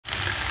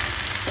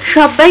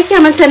সবাইকে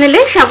আমার চ্যানেলে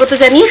স্বাগত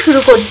জানিয়ে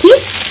শুরু করছি।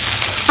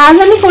 আজ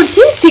আমি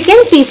করছি চিকেন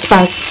পিস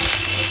পাস।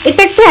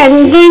 এটা একটা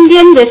অ্যাংলো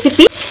ইন্ডিয়ান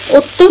রেসিপি,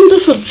 অত্যন্ত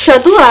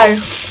সুস্বাদু আর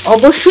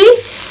অবশ্যই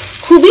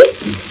খুবই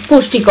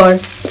পুষ্টিকর।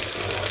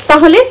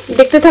 তাহলে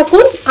দেখতে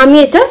থাকুন আমি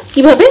এটা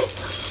কিভাবে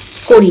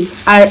করি।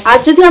 আর আজ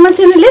যদি আমার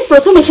চ্যানেলে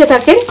প্রথম এসে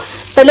থাকেন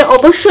তাহলে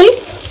অবশ্যই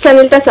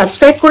চ্যানেলটা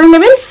সাবস্ক্রাইব করে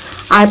নেবেন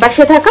আর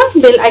পাশে থাকা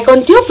বেল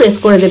আইকনটিও প্রেস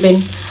করে দেবেন।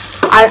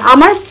 আর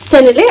আমার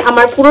চ্যানেলে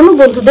আমার পুরনো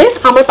বন্ধুদের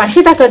আমার পাশে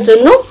থাকার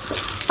জন্য,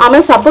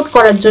 আমায় সাপোর্ট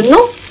করার জন্য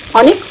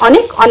অনেক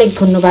অনেক অনেক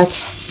ধন্যবাদ।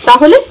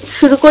 তাহলে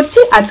শুরু করছি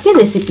আজকের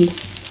রেসিপি।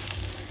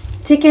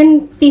 চিকেন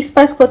পিস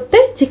পাস করতে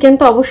চিকেন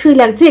তো অবশ্যই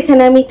লাগছে।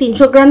 এখানে আমি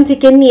 300 গ্রাম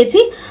চিকেন নিয়েছি।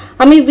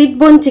 আমি উইথ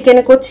বোন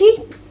চিকেনে করছি,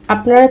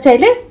 আপনারা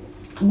চাইলে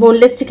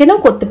বোনলেস চিকেনেও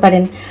করতে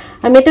পারেন।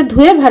 আমি এটা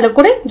ধুয়ে ভালো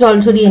করে জল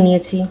ঝরিয়ে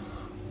নিয়েছি।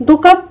 2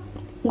 কাপ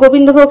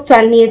গোবিন্দভোগ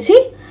চাল নিয়েছি।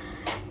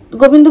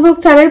 গোবিন্দভোগ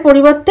চালের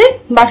পরিবর্তে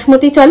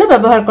বাসমতি চালও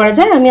ব্যবহার করা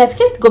যায়, আমি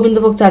আজকে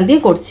গোবিন্দভোগ চাল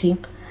দিয়ে করছি।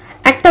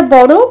 একটা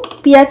বড়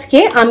পেঁয়াজকে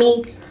আমি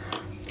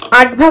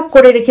 8 ভাগ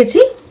করে রেখেছি।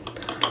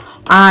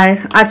 আর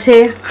আছে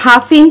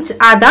 1/2 ইঞ্চ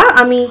আদা,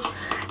 আমি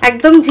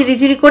একদম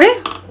ঝিরিঝিরি করে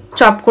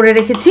চপ করে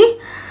রেখেছি।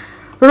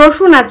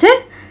 রসুন আছে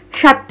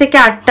 7 থেকে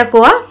 8টা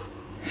কোয়া,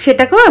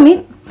 সেটাকেও আমি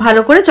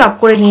ভালো করে চপ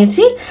করে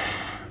নিয়েছি।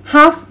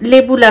 1/2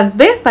 লেবু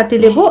লাগবে, পাতি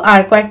লেবু,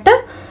 আর কয়েকটা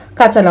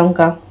কাঁচা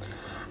লঙ্কা।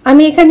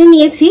 আমি এখানে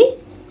নিয়েছি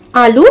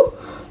আলু,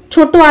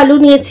 ছোট আলু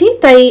নিয়েছি,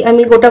 তাই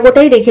আমি গোটা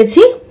গোটাই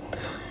রেখেছি।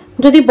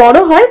 যদি বড়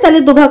হয় তাহলে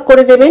 2 ভাগ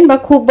করে নেবেন, বা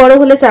খুব বড়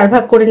হলে 4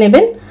 ভাগ করে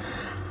নেবেন।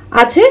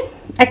 আছে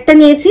একটা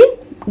নিয়েছি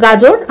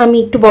গাজর, আমি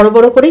একটু বড়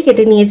বড় করে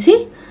কেটে নিয়েছি।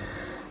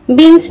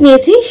 বিনস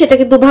নিয়েছি,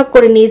 সেটাকে 2 ভাগ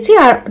করে নিয়েছি।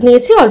 আর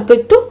নিয়েছি অল্প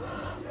একটু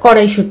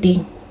কড়াইশুঁটি।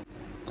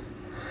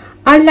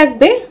 আর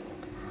লাগবে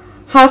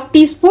 1/2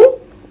 টিস্পুন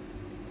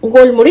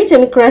গোলমরিচ,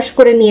 আমি ক্রাশ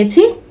করে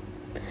নিয়েছি।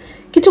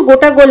 কিছু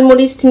গোটা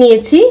গোলমরিচ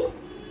নিয়েছি।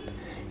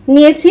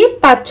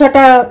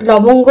 5-6টা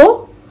লবঙ্গ,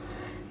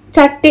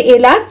 4টে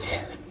এলাচ,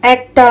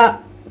 একটা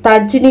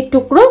দারচিনির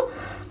টুকরো,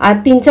 আর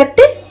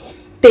 3-4টে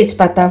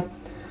তেজপাতা।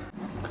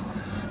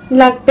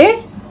 লাগবে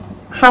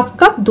 1/2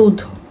 কাপ দুধ।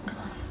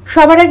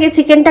 সবার আগে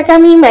চিকেনটাকে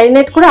আমি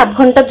ম্যারিনেট করে 8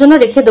 ঘন্টার জন্য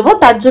রেখে দেবো।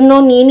 তার জন্য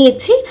নিয়ে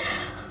নিয়েছি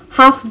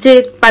 1/2 যে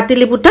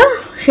পাতিলেবুটা,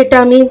 সেটা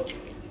আমি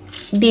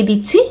দিয়ে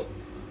দিচ্ছি।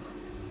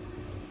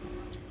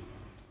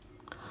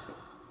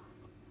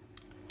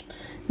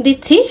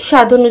 দিচ্ছি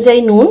স্বাদ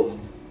অনুযায়ী নুন,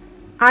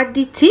 আর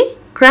দিচ্ছি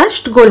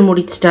ক্রাশড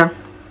গোলমরিচটা।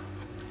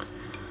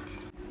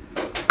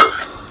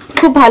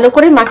 খুব ভালো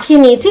করে মাখিয়ে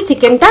নিয়েছি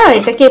চিকেনটা, আর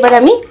এটাকে এবার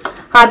আমি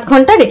 8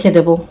 ঘন্টা রেখে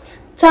দেব।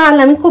 চাল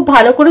আমি খুব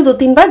ভালো করে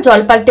 2-3 বার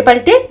জল পাল্টে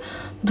পাল্টে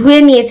ধুয়ে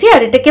নিয়েছি,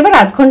 আর এটাকে এবার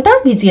 8 ঘন্টা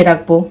ভিজিয়ে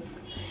রাখবো।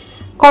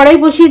 কড়াই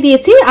বসিয়ে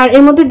দিয়েছি, আর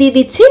এর মধ্যে দিয়ে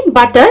দিচ্ছি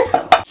বাটার।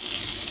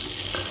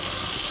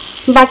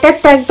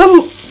 বাটারটা একদম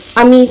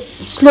আমি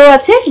স্লো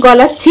আছে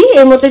গলাচ্ছি।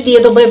 এর মধ্যে দিয়ে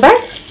দেবো এবার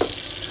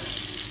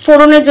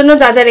ফোড়নের জন্য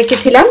যা যা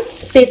রেখেছিলাম,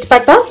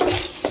 তেজপাতা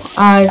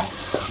আর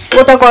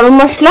গোটা গরম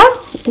মশলা,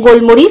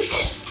 গোলমরিচ।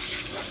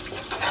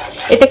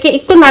 এটাকে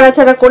একটু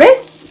নাড়াচাড়া করে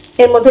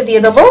এর মধ্যে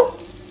দিয়ে দেবো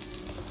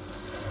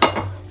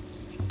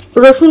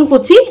রসুন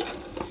কুচি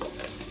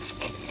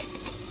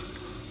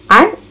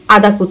আর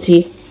আদা কুচি।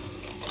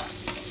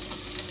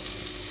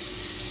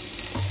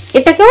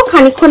 এটাকেও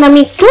খানিকক্ষণ আমি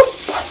একটু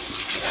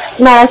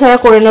নাড়াচাড়া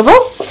করে নেব।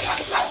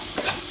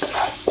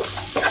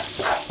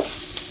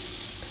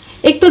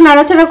 একটু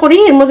নাড়াচাড়া করি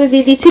এর মধ্যে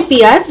দিয়ে দিচ্ছি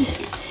পেঁয়াজ।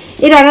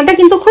 এই রান্নাটা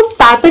কিন্তু খুব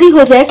তাড়াতাড়ি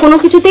হয়ে যায়, কোনো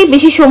কিছুতেই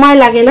বেশি সময়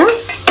লাগে না,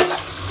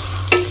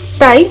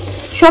 তাই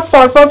সব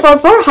পরপর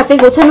পরপর হাতে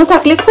গোছানো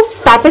থাকলে খুব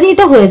তাড়াতাড়ি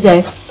এটা হয়ে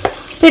যায়।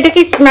 তো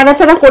এটাকে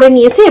নাড়াচাড়া করে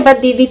নিয়েছি। এবার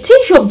দিয়ে দিচ্ছি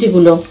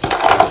সবজিগুলো।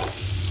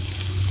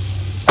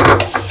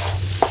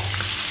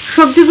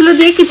 সবজিগুলো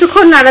দিয়ে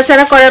কিছুক্ষণ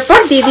নাড়াচাড়া করার পর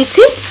দিয়ে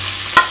দিচ্ছি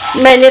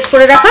ম্যারিনেট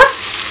করে রাখা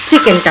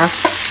চিকেনটা।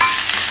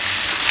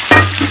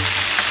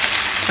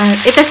 আর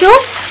এটাকেও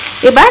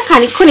এবার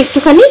খানিকক্ষণ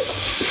একটুখানি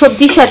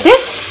সবজির সাথে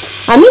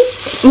আমি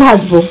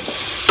ভাজবো।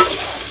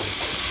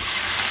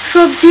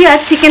 সবজি আর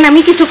চিকেন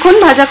আমি কিছুক্ষণ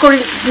ভাজা করে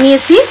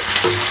নিয়েছি।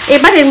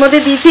 এবার এর মধ্যে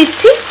দিয়ে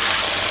দিচ্ছি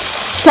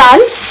চাল,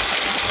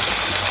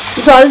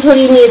 জল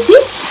ঝরিয়ে নিয়েছি।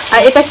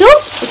 আর এটাকেও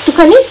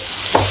একটুখানি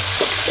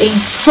এই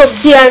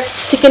সবজি আর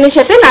চিকেনের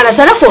সাথে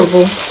নাড়াচাড়া করব।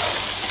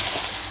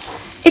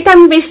 এটা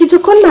আমি বেশ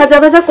কিছুক্ষণ ভাজা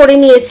ভাজা করে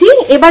নিয়েছি।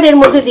 এবার এর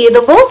মধ্যে দিয়ে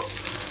দেবো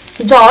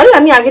জল,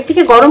 আমি আগে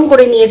থেকে গরম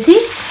করে নিয়েছি।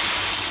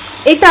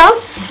 এটা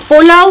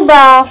পোলাও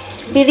বা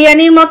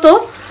বিরিয়ানির মতো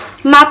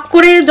মাপ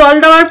করে জল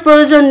দেওয়ার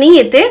প্রয়োজন নেই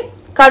এতে,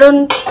 কারণ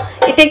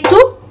এটা একটু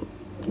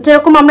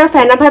যেরকম আমরা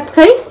ফেনা ভাত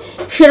খাই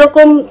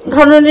সেরকম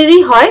ধরনেরই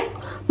হয়,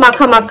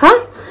 মাখা মাখা।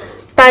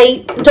 তাই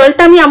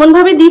জলটা আমি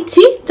এমনভাবে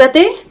দিচ্ছি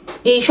যাতে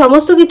এই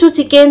সমস্ত কিছু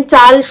চিকেন,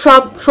 চাল,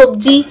 সব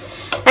সবজি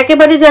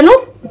একেবারে যেন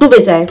ডুবে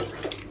যায়।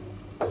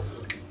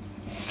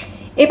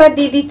 এবার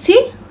দিয়ে দিচ্ছি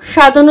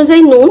স্বাদ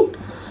অনুযায়ী নুন।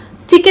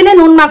 চিকেনে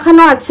নুন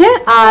মাখানো আছে,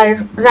 আর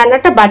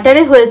রান্নাটা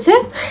বাটারে হয়েছে,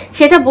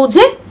 সেটা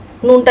বুঝে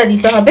নুনটা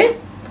দিতে হবে।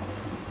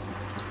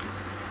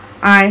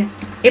 আর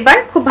এবার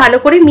খুব ভালো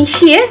করে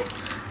মিশিয়ে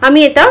আমি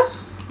এটা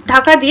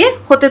ঢাকা দিয়ে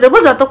হতে দেবো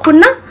যতক্ষণ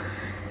না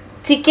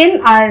চিকেন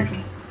আর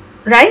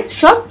রাইস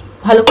সব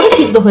ভালো করে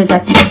সিদ্ধ হয়ে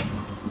যাচ্ছে।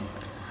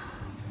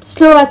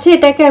 স্লো আছে,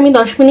 এটাকে আমি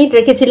 10 মিনিট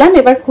রেখেছিলাম।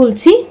 এবার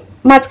খুলছি।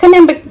 মাঝখানে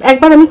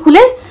একবার আমি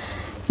খুলে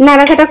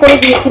নাড়াঘাটা করে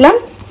দিয়েছিলাম।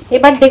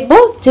 এবার দেখব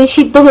যে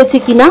সিদ্ধ হয়েছে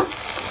কিনা।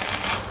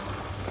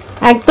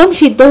 একদম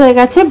সিদ্ধ হয়ে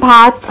গেছে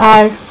ভাত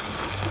আর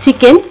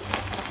চিকেন।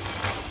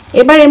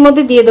 এবার এর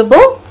মধ্যে দিয়ে দেব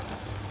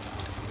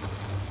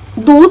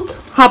দুধ,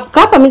 হাফ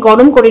কাপ আমি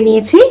গরম করে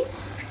নিয়েছি,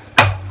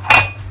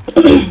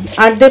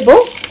 আর দেব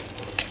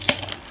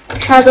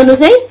স্বাদ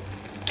অনুযায়ী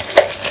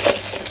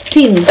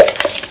চিনি।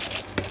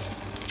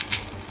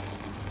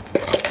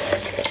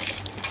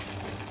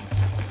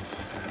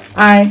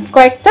 আর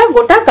কয়েকটা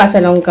গোটা কাঁচা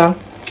লঙ্কা।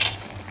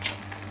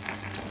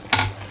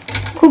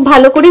 খুব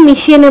ভালো করে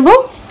মিশিয়ে নেব।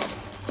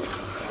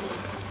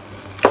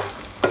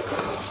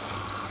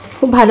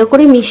 খুব ভালো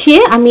করে মিশিয়ে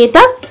আমি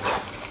এটা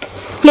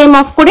ফ্লেম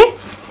অফ করে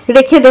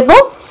রেখে দেব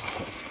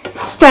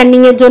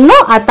স্ট্যান্ডিং এর জন্য,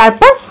 আর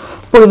তারপর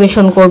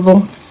পরিবেশন করব।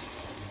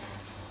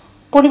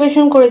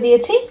 পরিবেশন করে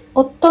দিয়েছি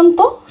অত্যন্ত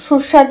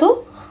সুস্বাদু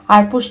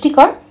আর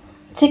পুষ্টিকর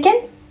চিকেন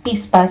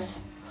পিস পাস।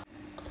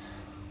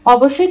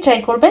 অবশ্যই ট্রাই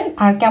করবেন,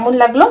 আর কেমন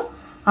লাগলো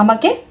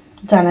আমাকে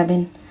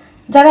জানাবেন।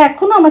 যারা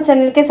এখনও আমার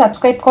চ্যানেলকে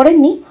সাবস্ক্রাইব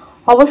করেননি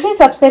অবশ্যই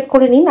সাবস্ক্রাইব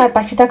করে নিন, আর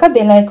পাশে থাকা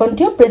বেল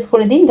আইকনটিও প্রেস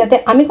করে দিন, যাতে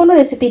আমি কোনো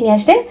রেসিপি নিয়ে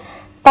আসলে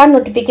তার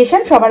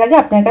নোটিফিকেশান সবার আগে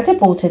আপনার কাছে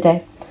পৌঁছে যায়।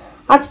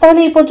 আজ তাহলে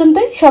এই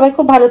পর্যন্তই। সবাই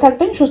খুব ভালো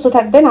থাকবেন, সুস্থ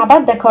থাকবেন। আবার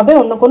দেখা হবে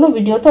অন্য কোনো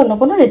ভিডিওতে অন্য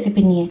কোনো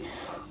রেসিপি নিয়ে।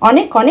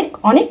 অনেক অনেক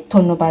অনেক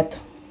ধন্যবাদ।